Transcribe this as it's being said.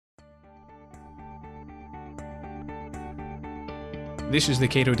This is the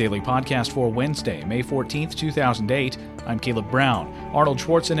Cato Daily Podcast for Wednesday, May 14th, 2008. I'm Caleb Brown. Arnold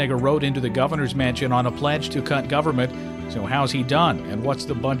Schwarzenegger rode into the governor's mansion on a pledge to cut government. So how's he done, and what's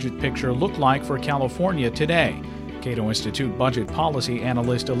the budget picture look like for California today? Cato Institute budget policy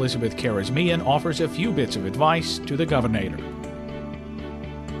analyst Elizabeth Karasmian offers a few bits of advice to the governor.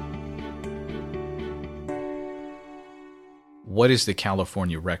 What is the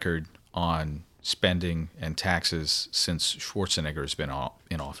California record on spending and taxes since Schwarzenegger has been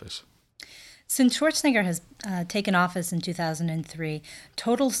in office? Since Schwarzenegger has taken office in 2003,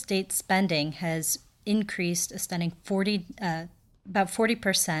 total state spending has increased a stunning about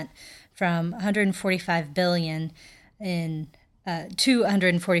 40% from $145 billion to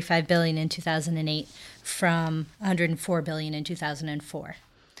 $145 billion in 2008 from $104 billion in 2004.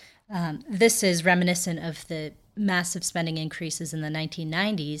 This is reminiscent of the massive spending increases in the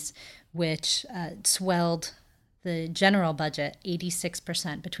 1990s, which swelled the general budget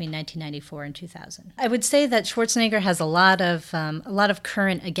 86% between 1994 and 2000. I would say that Schwarzenegger has a lot of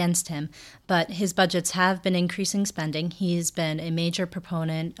current against him, but his budgets have been increasing spending. He's been a major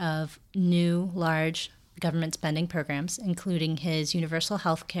proponent of new, large government spending programs, including his universal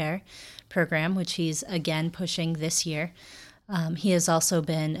health care program, which he's again pushing this year. He has also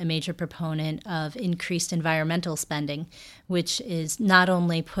been a major proponent of increased environmental spending, which is not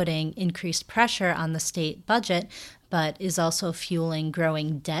only putting increased pressure on the state budget, but is also fueling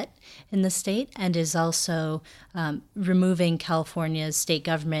growing debt in the state and is also removing California's state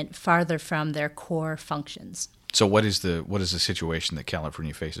government farther from their core functions. So what is the situation that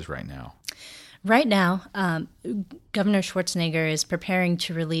California faces right now? Right now, Governor Schwarzenegger is preparing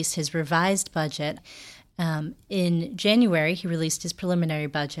to release his revised budget. In January, he released his preliminary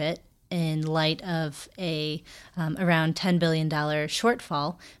budget in light of a around $10 billion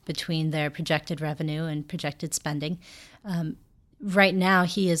shortfall between their projected revenue and projected spending. Right now,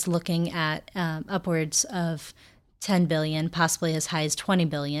 he is looking at upwards of $10 billion, possibly as high as $20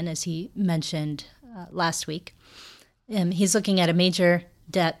 billion, as he mentioned last week. He's looking at a major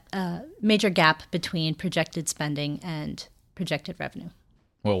gap between projected spending and projected revenue.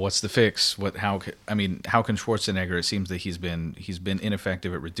 Well, what's the fix? How can Schwarzenegger? It seems that he's been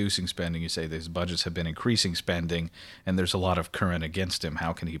ineffective at reducing spending. You say that his budgets have been increasing spending, and there's a lot of current against him.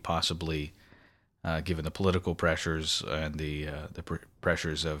 How can he possibly, given the political pressures and the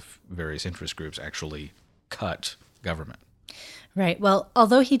pressures of various interest groups, actually cut government? Right. Well,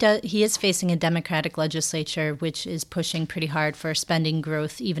 although he is facing a Democratic legislature which is pushing pretty hard for spending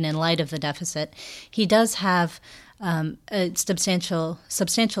growth, even in light of the deficit, he does have a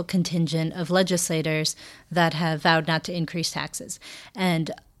substantial contingent of legislators that have vowed not to increase taxes. And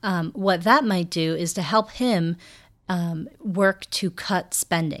what that might do is to help him work to cut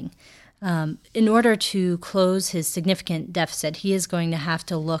spending. In order to close his significant deficit, he is going to have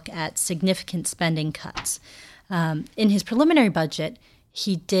to look at significant spending cuts. In his preliminary budget,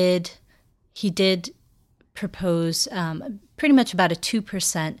 he did propose pretty much about a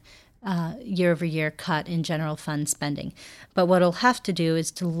 2% year-over-year cut in general fund spending. But what he'll have to do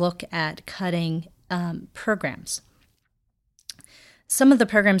is to look at cutting programs. Some of the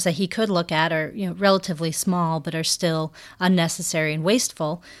programs that he could look at are relatively small, but are still unnecessary and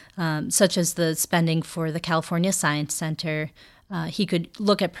wasteful, such as the spending for the California Science Center. He could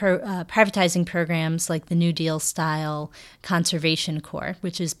look at privatizing programs like the New Deal-style Conservation Corps,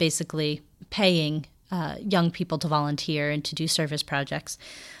 which is basically paying young people to volunteer and to do service projects.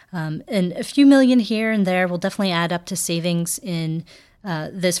 And a few million here and there will definitely add up to savings in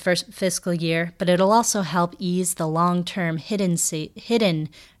this first fiscal year, but it'll also help ease the long-term hidden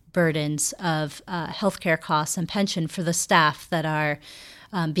burdens of healthcare costs and pension for the staff that are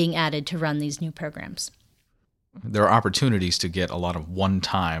being added to run these new programs. There are opportunities to get a lot of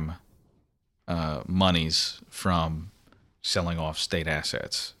one-time monies from selling off state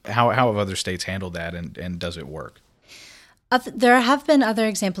assets. How have other states handled that, and does it work? There have been other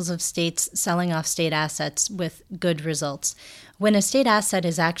examples of states selling off state assets with good results. When a state asset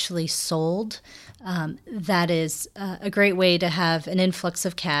is actually sold, that is a great way to have an influx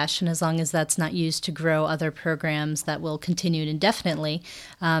of cash, and as long as that's not used to grow other programs that will continue indefinitely,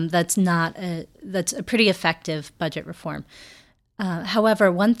 that's a pretty effective budget reform.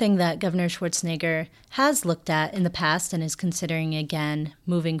 However, one thing that Governor Schwarzenegger has looked at in the past and is considering again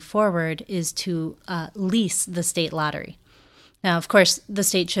moving forward is to lease the state lottery. Now, of course, the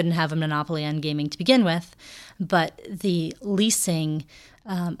state shouldn't have a monopoly on gaming to begin with, but the leasing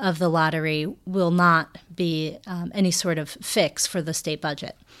of the lottery will not be any sort of fix for the state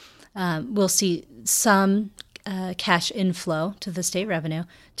budget. We'll see some cash inflow to the state revenue,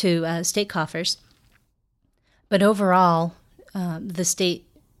 to state coffers, but overall, the state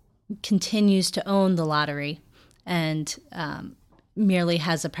continues to own the lottery and merely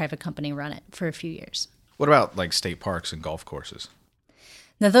has a private company run it for a few years. What about like state parks and golf courses?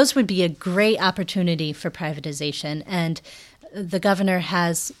 Now, those would be a great opportunity for privatization, and the governor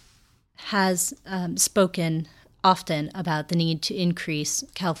has spoken often about the need to increase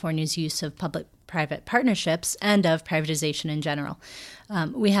California's use of public-private partnerships and of privatization in general.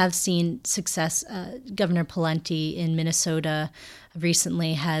 We have seen success. Governor Pawlenty in Minnesota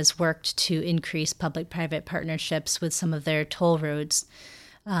recently has worked to increase public-private partnerships with some of their toll roads,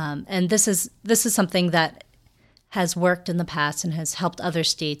 and this is something that has worked in the past and has helped other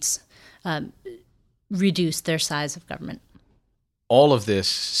states reduce their size of government. All of this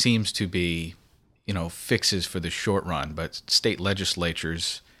seems to be, fixes for the short run, but state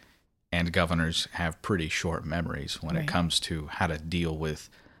legislatures and governors have pretty short memories when it comes to how to deal with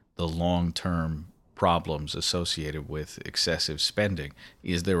the long-term problems associated with excessive spending.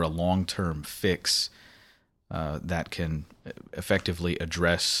 Is there a long-term fix that can effectively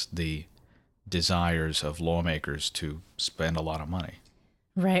address the desires of lawmakers to spend a lot of money?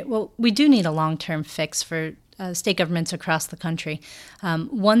 Right. Well, we do need a long-term fix for state governments across the country.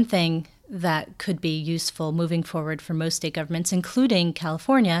 One thing that could be useful moving forward for most state governments, including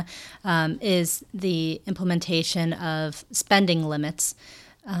California, is the implementation of spending limits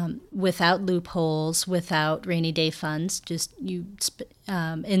without loopholes, without rainy day funds. Just in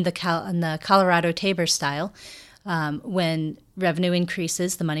the Colorado Tabor style. When revenue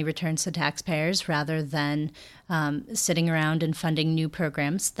increases, the money returns to taxpayers rather than sitting around and funding new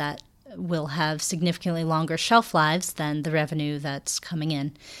programs that will have significantly longer shelf lives than the revenue that's coming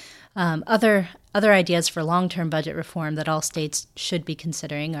in. Other ideas for long-term budget reform that all states should be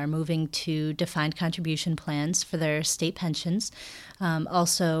considering are moving to defined contribution plans for their state pensions,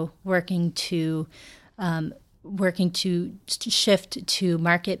 also working to shift to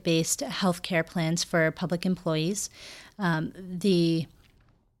market-based health care plans for public employees. The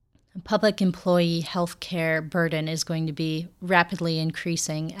public employee health care burden is going to be rapidly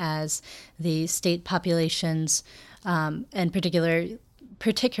increasing as the state populations, and particularly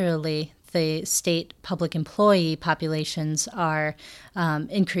the state public employee populations, are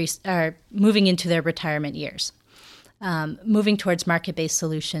moving into their retirement years. Moving towards market-based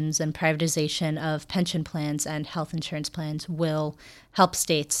solutions and privatization of pension plans and health insurance plans will help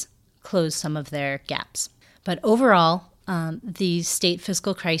states close some of their gaps. But overall, the state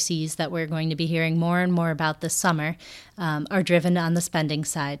fiscal crises that we're going to be hearing more and more about this summer are driven on the spending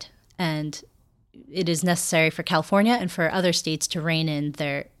side, and it is necessary for California and for other states to rein in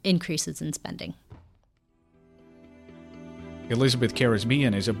their increases in spending. Elizabeth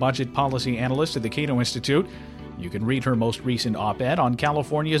Karasmian is a budget policy analyst at the Cato Institute. You can read her most recent op-ed on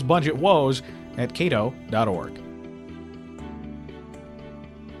California's budget woes at cato.org.